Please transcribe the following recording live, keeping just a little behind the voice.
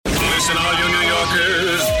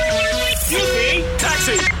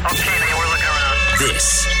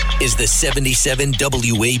is the 77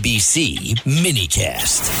 WABC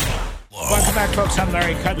minicast. Welcome back, folks. I'm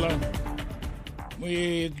Larry Kudlow.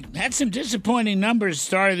 We had some disappointing numbers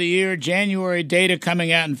start of the year. January data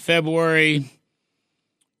coming out in February.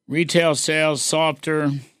 Retail sales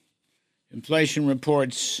softer. Inflation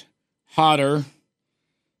reports hotter.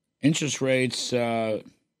 Interest rates,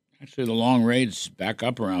 actually the long rates back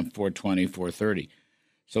up around 420, 430.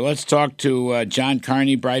 So let's talk to John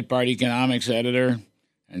Carney, Breitbart economics editor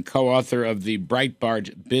and co-author of the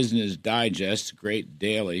Breitbart Business Digest, great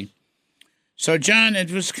daily. So, John, it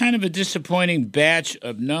was kind of a disappointing batch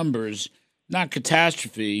of numbers, not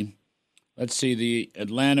catastrophe. Let's see, the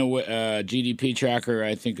Atlanta GDP tracker,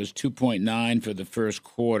 I think, is 2.9 for the first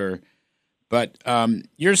quarter. But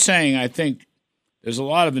you're saying, I think, there's a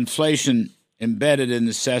lot of inflation embedded in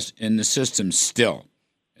the system still.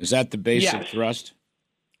 Is that the basic thrust?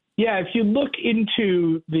 Yeah, if you look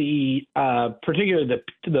into the particularly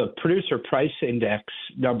the producer price index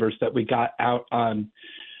numbers that we got out on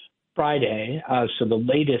Friday, so the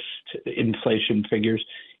latest inflation figures,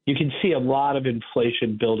 you can see a lot of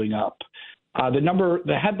inflation building up.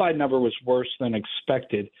 The headline number was worse than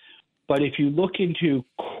expected, but if you look into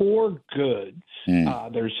core goods,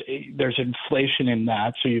 there's inflation in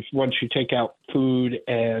that. So once you take out food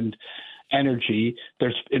and energy,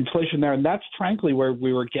 there's inflation there, and that's frankly where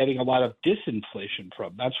we were getting a lot of disinflation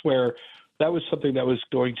from. That was something that was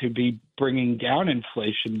going to be bringing down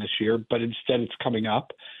inflation this year, but instead it's coming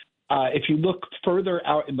up. If you look further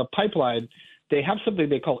out in the pipeline, they have something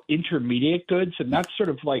they call intermediate goods, and that's sort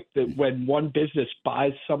of like when one business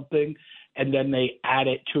buys something and then they add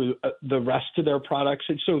it to the rest of their products.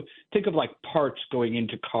 And so think of like parts going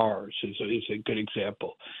into cars is a good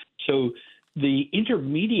example. So the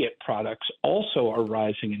intermediate products also are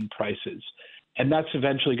rising in prices, and that's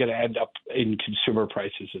eventually going to end up in consumer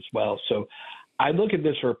prices as well. So I look at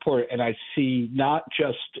this report and I see not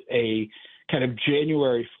just a kind of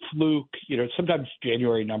January fluke. Sometimes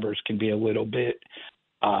January numbers can be a little bit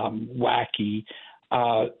wacky.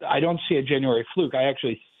 I don't see a January fluke. I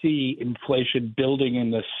actually see inflation building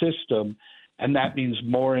in the system, and that means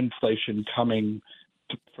more inflation coming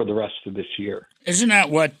for the rest of this year. Isn't that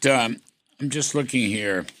what I'm just looking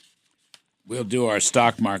here? We'll do our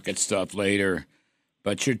stock market stuff later,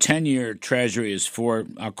 but your 10-year Treasury is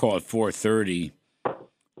I'll call it 430.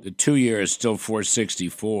 The 2-year is still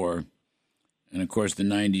 464. And, of course, the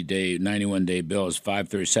 91-day bill is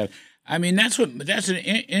 537. I mean, that's what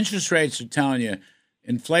interest rates are telling you.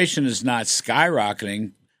 Inflation is not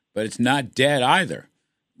skyrocketing, but it's not dead either.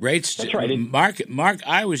 Rates. That's right.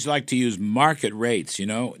 I always like to use market rates,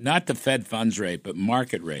 not the Fed funds rate, but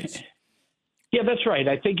market rates. Yeah, that's right.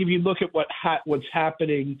 I think if you look at what's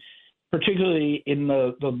happening, particularly in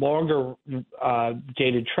the longer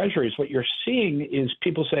dated treasuries, what you're seeing is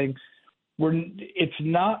people saying, it's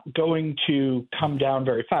not going to come down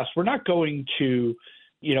very fast. We're not going to,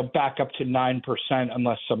 back up to 9%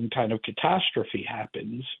 unless some kind of catastrophe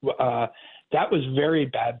happens. That was very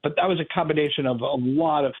bad, but that was a combination of a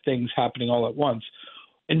lot of things happening all at once.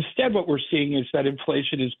 Instead, what we're seeing is that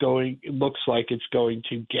inflation it looks like it's going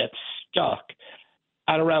to get stuck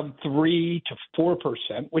at around 3 to 4%,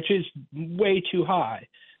 which is way too high.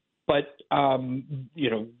 But,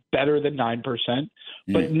 better than 9%,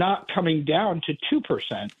 but not coming down to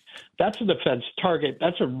 2%. That's the Fed's target.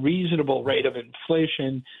 That's a reasonable rate of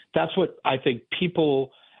inflation. That's what I think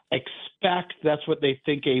people expect. That's what they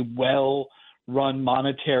think a well-run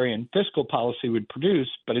monetary and fiscal policy would produce.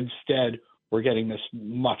 But instead, we're getting this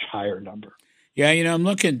much higher number. Yeah, I'm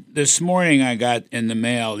looking this morning. I got in the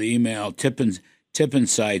mail, the email, Tip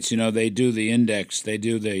Insights. They do the index. They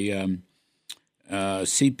do the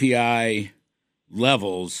CPI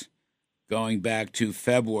levels going back to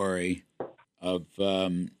February of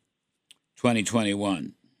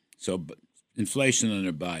 2021. So inflation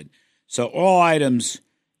under Biden. So all items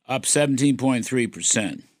up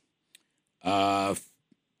 17.3%.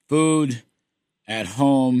 Food at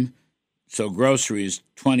home, so groceries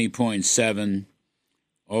 20.7.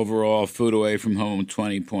 Overall, food away from home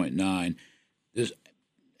 20.9. This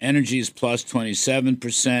energy is plus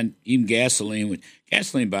 27%. Even gasoline,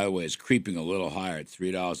 by the way, is creeping a little higher at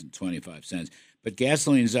 $3.25. But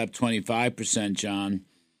gasoline's up 25%, John.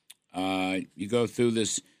 You go through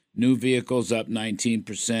this, new vehicles up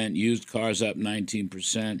 19%, used cars up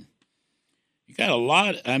 19%. You got a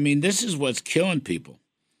lot. I mean, this is what's killing people.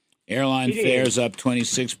 Airline fares up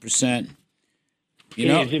 26%.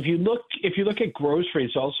 If you look at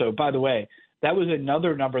groceries also, by the way, that was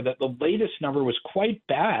another number that the latest number was quite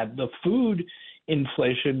bad. The food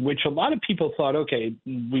inflation, which a lot of people thought, okay,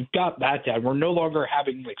 we've got that down. We're no longer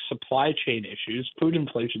having like supply chain issues. Food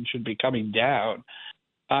inflation should be coming down.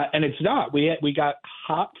 And it's not. We got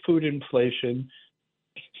hot food inflation,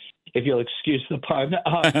 if you'll excuse the pun.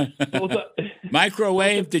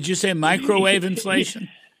 Microwave? Did you say microwave inflation?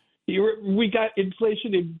 We got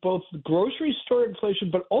inflation in both grocery store inflation,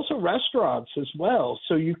 but also restaurants as well.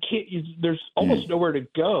 So you can't. There's almost nowhere to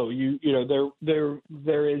go.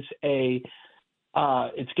 There is a.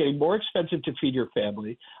 It's getting more expensive to feed your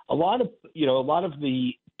family. A lot of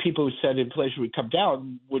the people who said inflation would come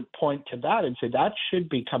down would point to that and say that should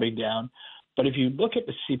be coming down. But if you look at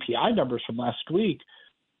the CPI numbers from last week,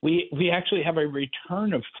 we actually have a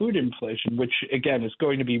return of food inflation, which again is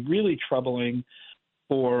going to be really troubling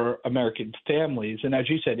for American families. And as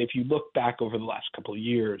you said, if you look back over the last couple of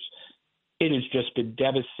years, it has just been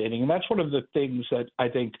devastating. And that's one of the things that I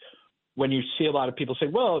think when you see a lot of people say,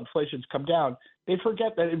 well, inflation's come down, they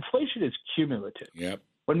forget that inflation is cumulative. Yep.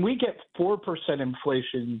 When we get 4%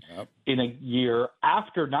 inflation in a year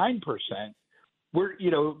after 9%, we're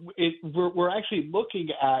actually looking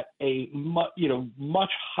at a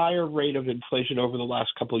much higher rate of inflation over the last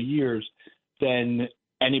couple of years than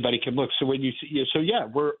anybody can look. So when you see,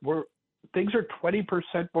 we're things are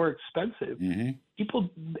 20% more expensive. Mm-hmm.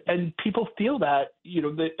 People feel that,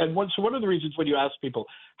 one of the reasons when you ask people,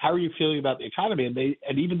 how are you feeling about the economy?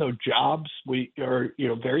 And even though jobs, we are,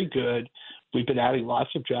 very good, we've been adding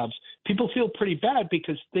lots of jobs, people feel pretty bad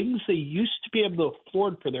because things they used to be able to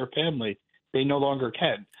afford for their family, they no longer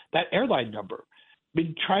can. That airline number,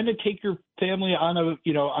 trying to take your family on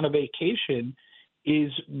a vacation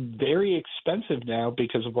is very expensive now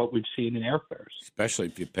because of what we've seen in airfares. Especially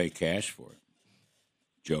if you pay cash for it.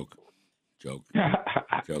 Joke.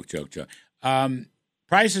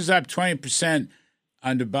 Prices up 20%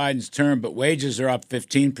 under Biden's term, but wages are up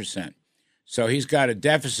 15%. So he's got a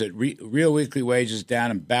deficit. Real weekly wages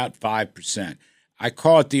down about 5%. I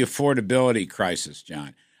call it the affordability crisis,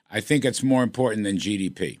 John. I think it's more important than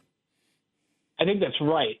GDP. I think that's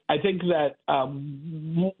right. I think that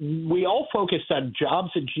we all focused on jobs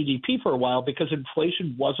and GDP for a while because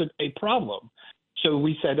inflation wasn't a problem. So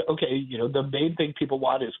we said, okay, the main thing people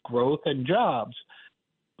want is growth and jobs.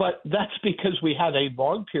 But that's because we had a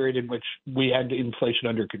long period in which we had inflation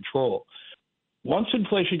under control. Once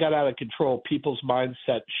inflation got out of control, people's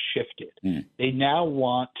mindset shifted. They now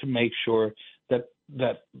want to make sure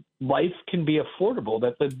that life can be affordable,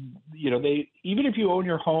 that even if you own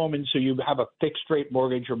your home and so you have a fixed rate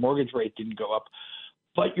mortgage, your mortgage rate didn't go up,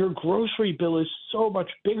 but your grocery bill is so much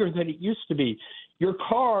bigger than it used to be. Your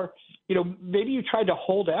car, maybe you tried to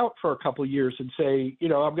hold out for a couple of years and say,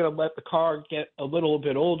 I'm going to let the car get a little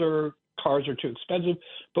bit older. Cars are too expensive,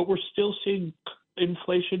 but we're still seeing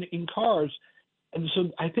inflation in cars. And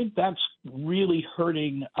so I think that's really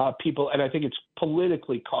hurting people, and I think it's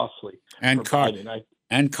politically costly. And car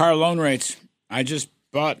loan rates. I just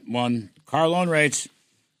bought one. Car loan rates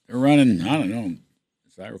are running, I don't know,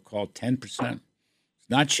 as I recall, 10%. It's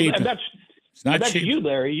not cheap. And that's cheap. You,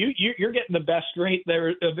 Larry. You're getting the best rate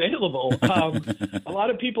there available. A lot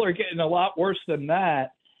of people are getting a lot worse than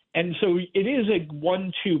that. And so it is a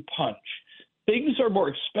 1-2 punch. Things are more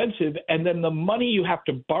expensive, and then the money you have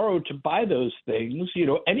to borrow to buy those things,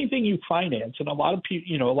 anything you finance, and a lot of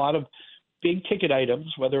people, a lot of big ticket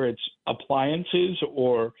items, whether it's appliances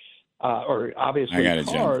or obviously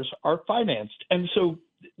cars, are financed, and so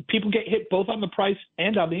people get hit both on the price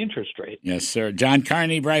and on the interest rate. Yes, sir. John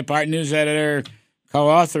Carney, Breitbart news editor,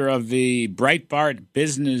 co-author of the Breitbart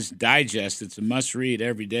Business Digest. It's a must-read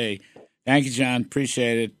every day. Thank you, John.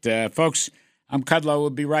 Appreciate it, folks. I'm Kudlow.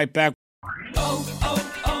 We'll be right back.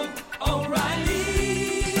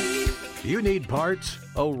 O'Reilly. You need parts?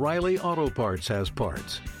 O'Reilly Auto Parts has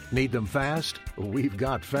parts. Need them fast? We've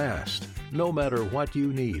got fast. No matter what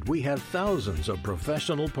you need, we have thousands of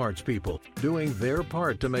professional parts people doing their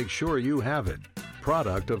part to make sure you have it.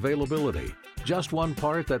 Product availability. Just one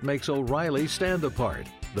part that makes O'Reilly stand apart.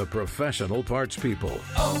 The professional parts people.